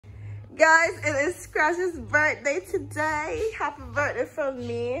Guys, it is Scratch's birthday today. Happy birthday from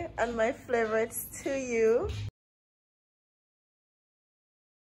me and my favorites to you.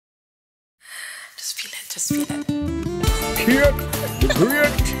 Just feel it, just feel it. Kid, the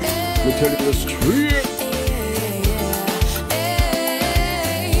great, we tell you the street.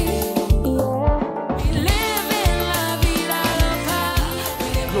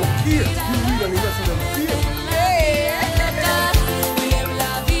 No, kid, you really need some of them kid.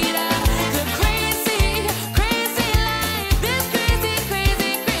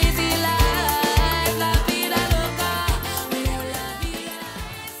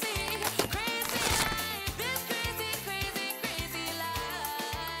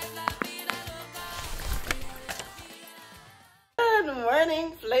 Good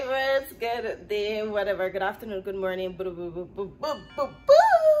morning, flavors. Good day, whatever. Good afternoon, good morning. Boop, boop, boop, boop, boop, boop,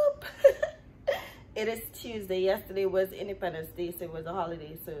 boop. It is Tuesday. Yesterday was Independence Day, so it was a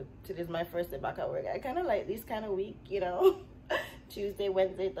holiday. So today's my first day back at work. I kind of like this kind of week, you know. Tuesday,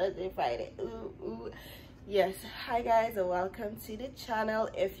 Wednesday, Thursday, Friday. Ooh, ooh. Yes. Hi guys, and welcome to the channel.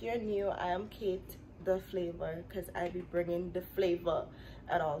 If you're new, I am Kate the Flavor, because I be bringing the flavor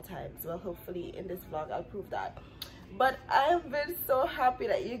at all times. Well, hopefully in this vlog I'll prove that. But I've been so happy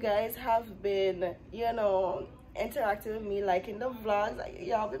that you guys have been, you know, interacting with me, liking the vlogs.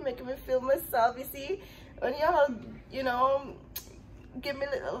 Y'all been making me feel myself. You see, when y'all, you know, give me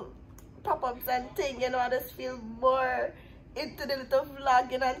little pop-ups and thing, you know, I just feel more into the little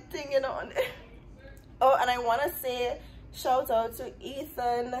vlogging and thing, you know. Oh, and I want to say shout out to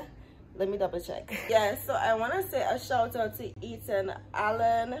Ethan. Let me double check. Yeah, so I want to say a shout out to Ethan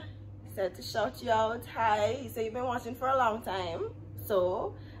Allen. Said to shout you out. Hi. He said you've been watching for a long time,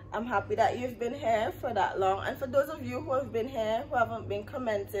 so I'm happy that you've been here for that long. And for those of you who have been here, who haven't been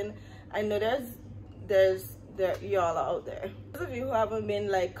commenting, I know there's y'all out there. Those of you who haven't been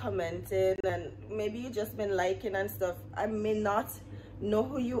like commenting, and maybe you just been liking and stuff, I may not know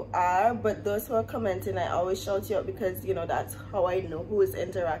who you are, but those who are commenting, I always shout you out, because you know that's how I know who is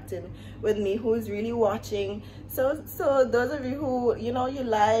interacting with me, who is really watching. So those of you who, you know, you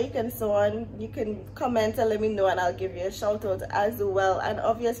like and so on, you can comment and let me know, and I'll give you a shout out as well. And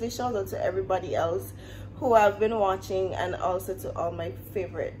obviously shout out to everybody else who have been watching, and also to all my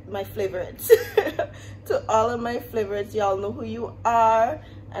favorites to all of my favorites. Y'all know who you are,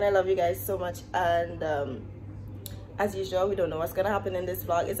 and I love you guys so much. And as usual, we don't know what's gonna happen in this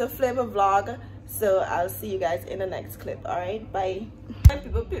vlog. It's a flavor vlog, so I'll see you guys in the next clip. All right, bye.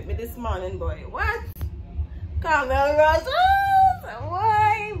 People picked me this morning, boy. What? Caramel roses?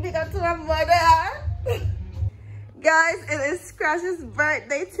 Why? Big up to my mother. Guys, it is Scratch's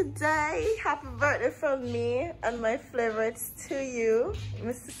birthday today. Happy birthday from me and my favorites to you,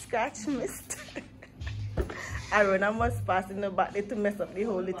 Mr. Scratch, Mr. Aaron, I must pass in the birthday to mess up the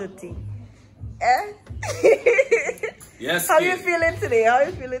whole little thing. Eh? Yes. How you feeling today? How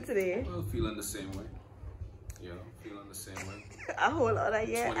you feeling today? Well, feeling the same way. Yeah, feeling the same way. A whole other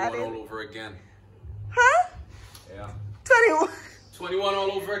year. 21 all over again. Huh? Yeah. 21. 21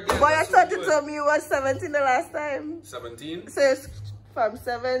 all over again. Boy, I thought you told me you was 17 the last time. 17? So it's from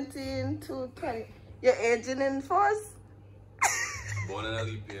 17 to 20. You're aging in force? Born in a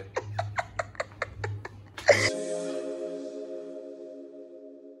leap year.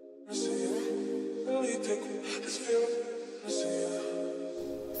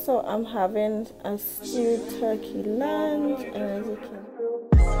 So I'm having a stewed turkey lunch, and as you can,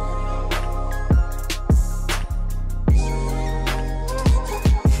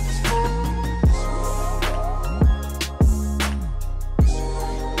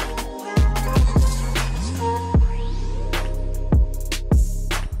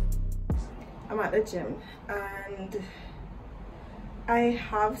 I'm at the gym, and I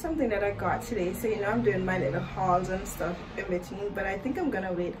have something that I got today. So, you know, I'm doing my little hauls and stuff in between, but I think I'm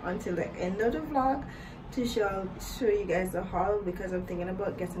gonna wait until the end of the vlog to show you guys the haul, because I'm thinking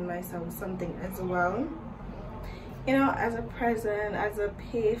about getting myself something as well, you know, as a present, as a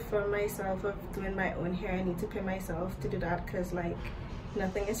pay for myself of doing my own hair. I need to pay myself to do that, because like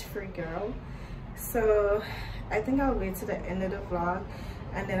nothing is free, girl. So I think I'll wait to the end of the vlog,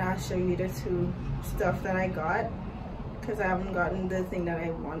 and then I'll show you the two stuff that I got, because I haven't gotten the thing that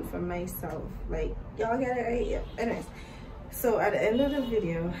I want for myself. Like, y'all get it right? Yeah. Anyways, so at the end of the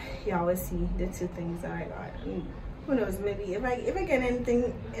video, y'all will see the two things that I got. And who knows, maybe if I get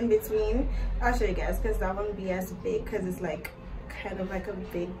anything in between, I'll show you guys, because that won't be as big, because it's like kind of like a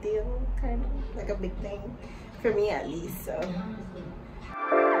big deal, kind of like a big thing for me at least. So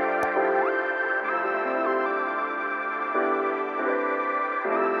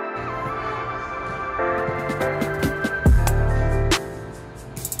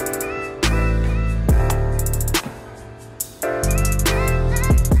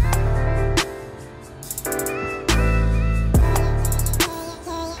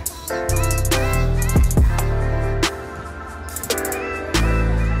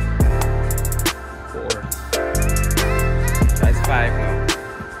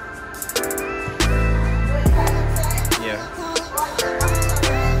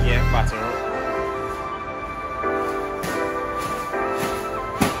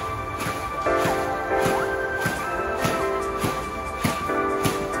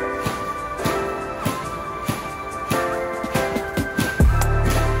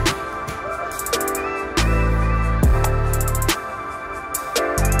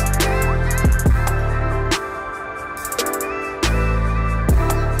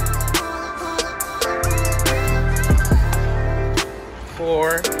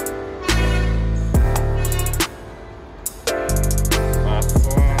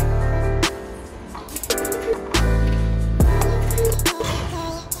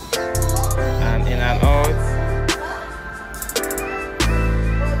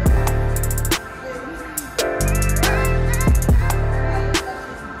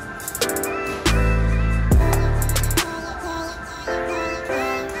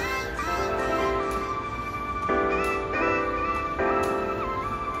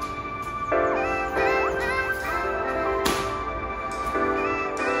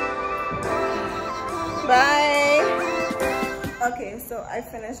Okay, so I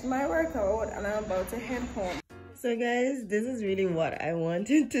finished my workout and I'm about to head home. So guys, this is really what I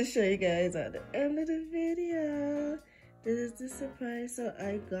wanted to show you guys at the end of the video. This is the surprise. So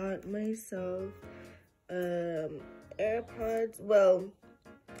I got myself AirPods. Well,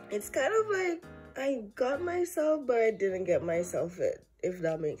 it's kind of like I got myself, but I didn't get myself it, if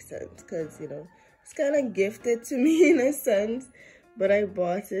that makes sense, because you know it's kind of gifted to me in a sense, but I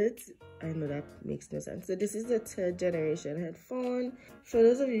bought it. I know that makes no sense. So this is the 3rd generation headphone. For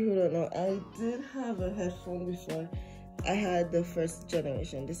those of you who don't know, I did have a headphone before. I had the 1st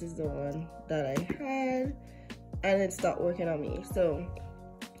generation. This is the one that I had, and it stopped working on me. So,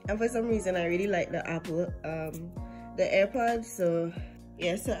 and for some reason, I really like the Apple, the AirPods. So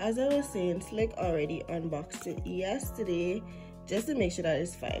yeah, so as I was saying, Slick already unboxed it yesterday just to make sure that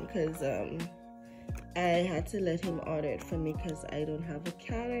it's fine, because I had to let him order it for me because I don't have a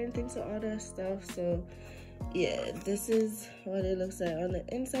card or anything to order stuff. So yeah, this is what it looks like on the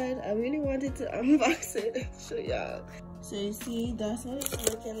inside. I really wanted to unbox it and show y'all. So you see, that's what it's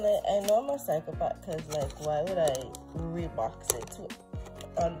looking like. I know I'm a psychopath, because like, why would I rebox it to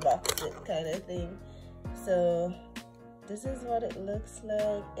unbox it kind of thing? So this is what it looks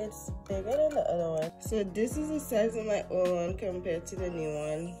like. It's bigger than the other one. So this is the size of my old one compared to the new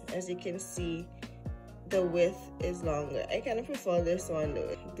one. As you can see, the width is longer. I kind of prefer this one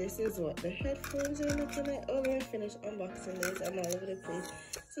though. This is what the headphones are looking like. Oh, let me finish unboxing this. I'm all over the place.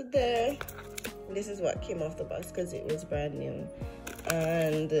 So there, this is what came off the box because it was brand new.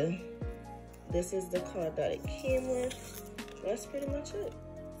 And this is the card that it came with. That's pretty much it.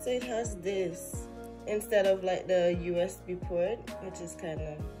 So it has this instead of like the USB port, which is kind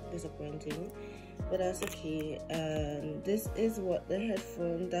of disappointing, but that's okay. And this is what the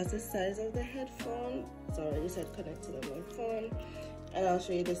headphone, that's the size of the headphone. Sorry, this had connected on my phone. And I'll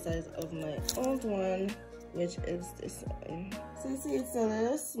show you the size of my old one, which is this one. So you see, it's a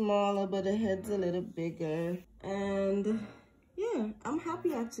little smaller, but the head's a little bigger. And yeah, I'm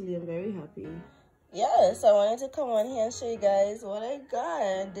happy actually. I'm very happy. Yeah, so I wanted to come on here and show you guys what I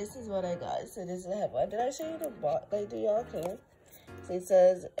got. This is what I got. So this is the headphone. Did I show you the box? Like, do y'all care? So it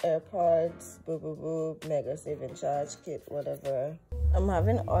says AirPods, boop, boop, boop, mega saving charge kit, whatever. I'm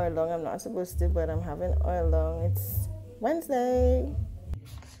having oil long. I'm not supposed to, but I'm having oil long. It's Wednesday.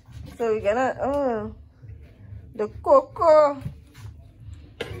 So we're gonna, the cocoa.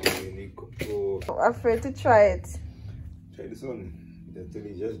 I'm afraid to try it. Try this one. That's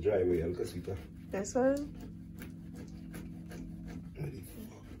only just dry way. I'll just sweeter. This one?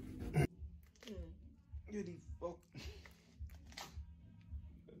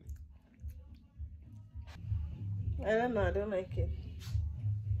 I don't know, I don't like it.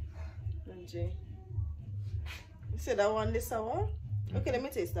 You see that one, this sour? Okay, let me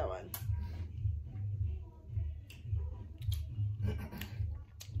taste that one.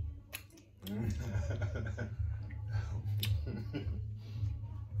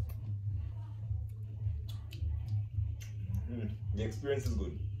 The experience is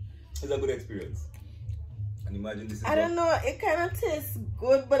good. It's a good experience. And imagine this is I don't know, it kind of tastes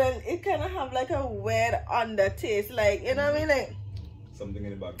good, but then it kind of have like a weird undertaste, like, you know what I mean? Like something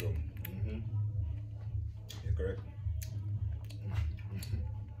in the background. You're correct.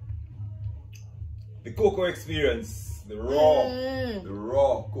 The cocoa experience, the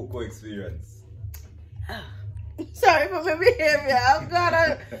raw cocoa experience. Sorry for my behavior. I'm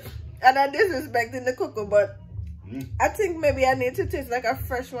glad I'm not disrespecting the cocoa, but I think maybe I need to taste like a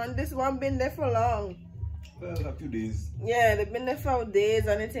fresh one. This one been there for long. Well, a few days. Yeah, they've been there for days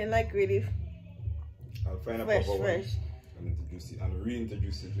and it ain't like really I'll find fresh, a proper fresh. one and introduce it and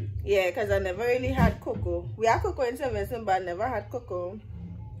reintroduce it to it. Yeah, because I never really had cocoa. We had cocoa in Sevenson, but I never had cocoa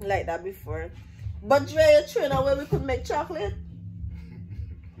like that before. But Dre, you trainer where we could make chocolate?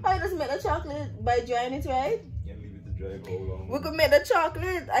 How you just make the chocolate by drying it, right? Yeah, leave it to dry for how long? We could make the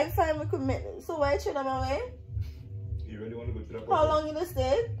chocolate. I find we could make it. So why trainer my way? You really want to go to that? How long you just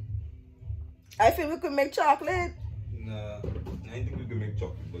stay? I feel we could make chocolate. Nah, I think we can make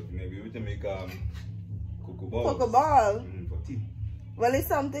chocolate, but maybe we can make cocoa balls. Cocoa ball. For tea. Well, it's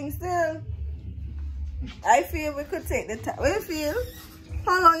something still. I feel we could take the time. What do you feel?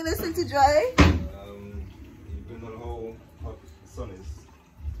 How long is it to dry? Depending on how hot the sun is.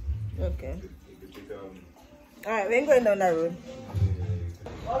 Okay. It could take, Alright, we ain't going down that road.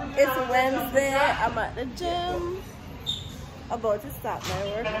 It's Wednesday. I'm at the gym. About to start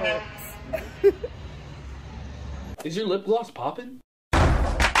my workouts. Is your lip gloss popping?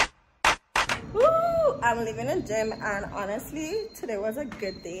 Woo! I'm leaving the gym and honestly, today was a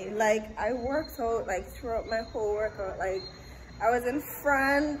good day. Like, I worked out like throughout my whole workout. Like, I was in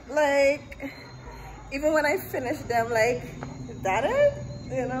front, like, even when I finished them, like, that it,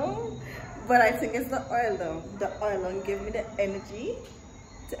 you know? But I think it's the oil though. The oil will give me the energy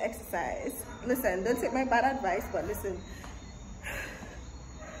to exercise. Listen, don't take my bad advice, but listen,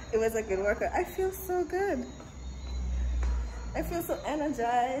 it was a good workout. I feel so good. I feel so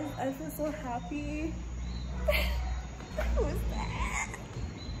energized. I feel so happy. Who's that?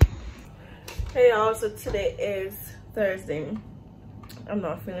 Hey y'all, so today is Thursday. I'm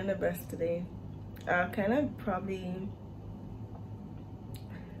not feeling the best today. Kind of probably,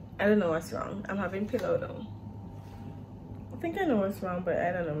 I don't know what's wrong. I'm having pillow though. I think I know what's wrong, but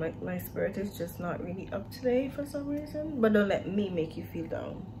I don't know. My spirit is just not really up today for some reason. But don't let me make you feel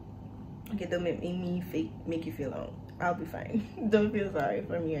down. Okay, don't make me make you feel down. I'll be fine. Don't feel sorry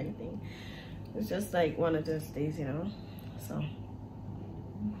for me or anything. It's just like one of those days, you know. So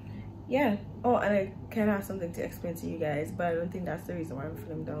yeah. Oh, and I kind of have something to explain to you guys, but I don't think that's the reason why I'm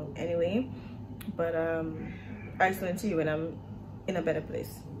feeling down anyway. But I'll explain to you when I'm in a better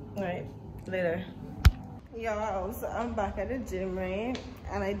place. All right, later. Y'all, so I'm back at the gym, right?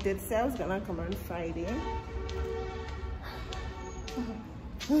 And I did say I was gonna come on Friday.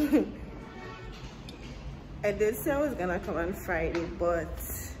 I did say I was gonna come on Friday, but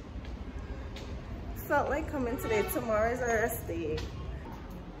felt like coming today. Tomorrow is a rest day.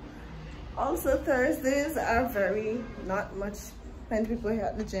 Also, Thursdays are very not much when people here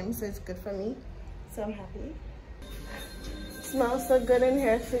at the gym, so it's good for me. So I'm happy. Smells so good in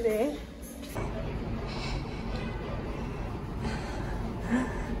here today.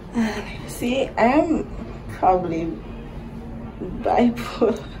 See, I'm probably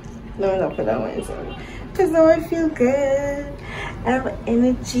bipolar. No, not for that one, sorry. Because now I feel good. I have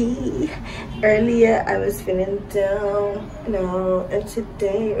energy. Earlier I was feeling down, you know, and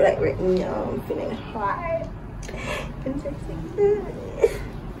today, like right now, I'm feeling hot. And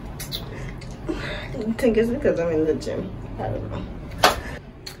I think it's because I'm in the gym. I don't know.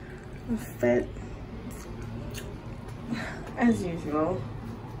 I'm fit as usual.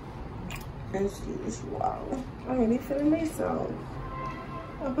 As usual. I'm really feeling myself.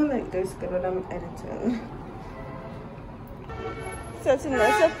 I feel like this good when I'm editing. So to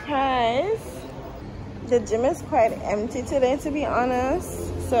no surprise, the gym is quite empty today, to be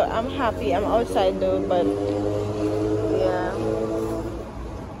honest. So I'm happy. I'm outside though, but yeah.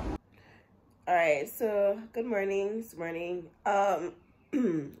 Alright, so good morning. It's morning. I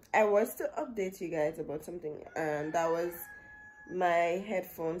was to update you guys about something, and that was my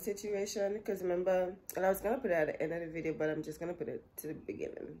headphone situation. Because remember, and I was gonna put it at the end of the video, but I'm just gonna put it to the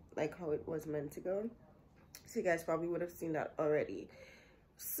beginning, like how it was meant to go. So you guys probably would have seen that already.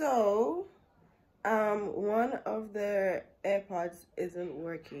 So one of the AirPods isn't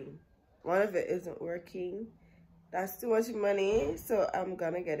working. One of it isn't working. That's too much money, so I'm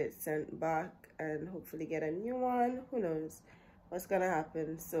gonna get it sent back and hopefully get a new one. Who knows what's gonna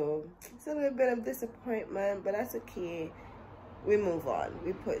happen? So it's a little bit of disappointment, but that's okay. We move on,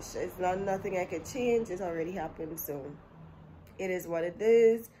 we push. It's not nothing I could change. It's already happened, so it is what it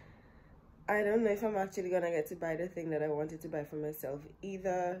is. I don't know if I'm actually gonna get to buy the thing that I wanted to buy for myself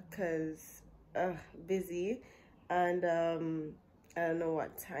either, because busy, and I don't know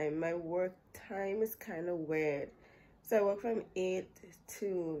what time. My work time is kind of weird, so I work from 8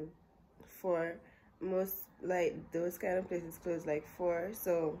 to 4. Most, like, those kind of places close like 4,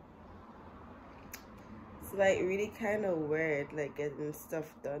 so it's like really kind of weird, like getting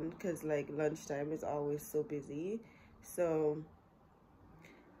stuff done, because like lunchtime is always so busy. So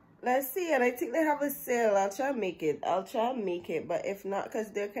let's see. And I think they have a sale. I'll try and make it. But if not,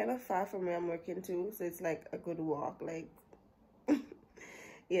 because they're kind of far from where I'm working too, so it's like a good walk, like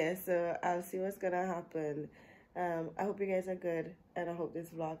yeah. So I'll see what's gonna happen. I hope you guys are good, and I hope this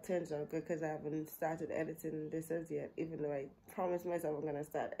vlog turns out good, because I haven't started editing this as yet, even though I promised myself I'm gonna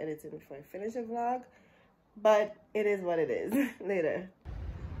start editing before I finish a vlog. But it is what it is. Later.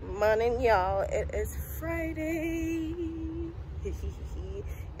 Morning, y'all. It is Friday.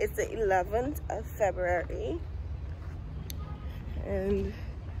 It's the 11th of February. And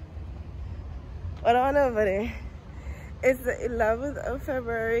what on over there? It's the 11th of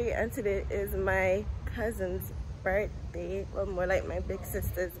February, and today is my cousin's birthday. Well, more like my big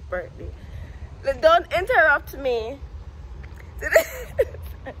sister's birthday. Don't interrupt me.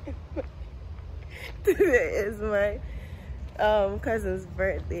 Today is my cousin's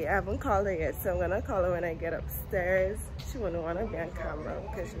birthday. I haven't called her yet, so I'm gonna call her when I get upstairs. She wouldn't want to be on camera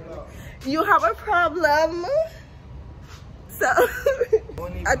because you have a problem. So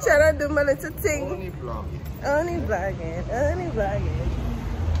I try to do my little thing. Only vlogging.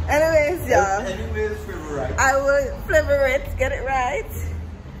 Anyways, y'all. Anyways, favorite. I will FLAVARITES, get it right.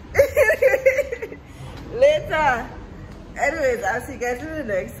 Later. Anyways, I'll see you guys in the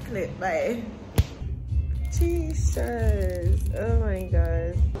next clip. Bye. Jesus. Oh my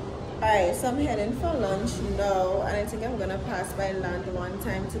god. Alright, so I'm heading for lunch now, and I think I'm gonna pass by land one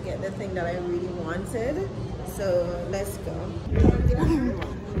time to get the thing that I really wanted. So let's go.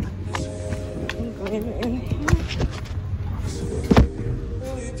 I'm going in.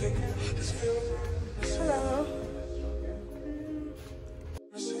 Hello.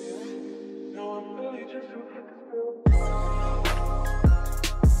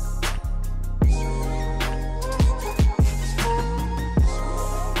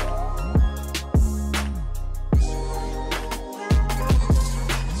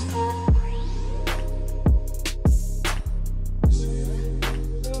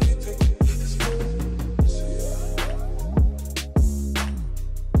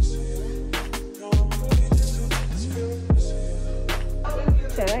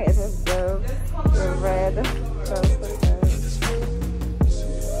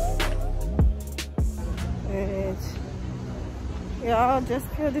 Y'all, just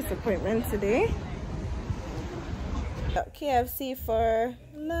feel disappointment today. KFC for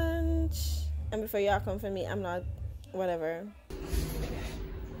lunch, and before y'all come for me, I'm not, whatever.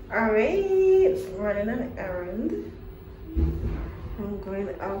 Alright, running an errand. I'm going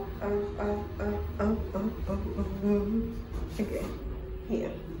up. Okay,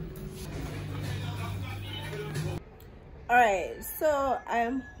 here. Alright, so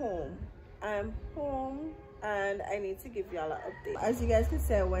I'm home. And I need to give y'all an update. As you guys can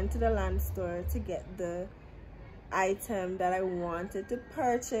see, I went to the land store to get the item that I wanted to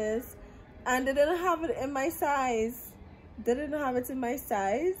purchase, and they didn't have it in my size.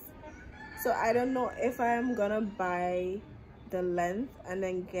 So I don't know if I am gonna buy the length and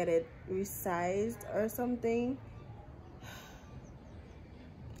then get it resized or something.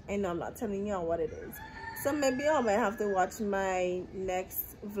 I know I'm not telling y'all what it is. So maybe I might have to watch my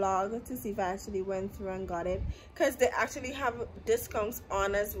next vlog to see if I actually went through and got it, because they actually have discounts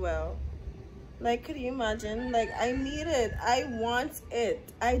on as well. Like, could you imagine? Like, I need it, I want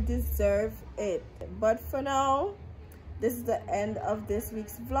it, I deserve it. But for now, this is the end of this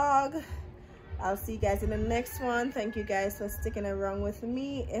week's vlog. I'll see you guys in the next one. Thank you guys for sticking around with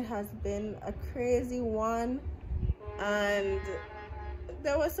me. It has been a crazy one, and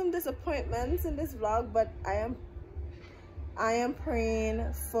there was some disappointments in this vlog, but I am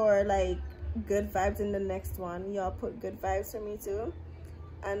praying for like good vibes in the next one. Y'all put good vibes for me too.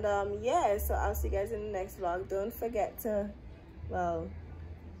 And yeah, so I'll see you guys in the next vlog. Don't forget to, well,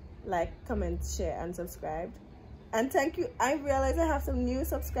 like, comment, share, and subscribe. And thank you. I realize I have some new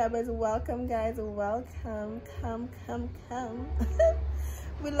subscribers. Welcome, guys. Welcome. Come.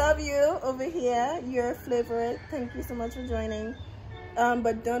 We love you over here. You're a favorite. Thank you so much for joining.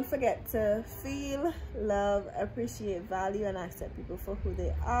 But don't forget to feel, love, appreciate, value, and accept people for who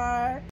they are.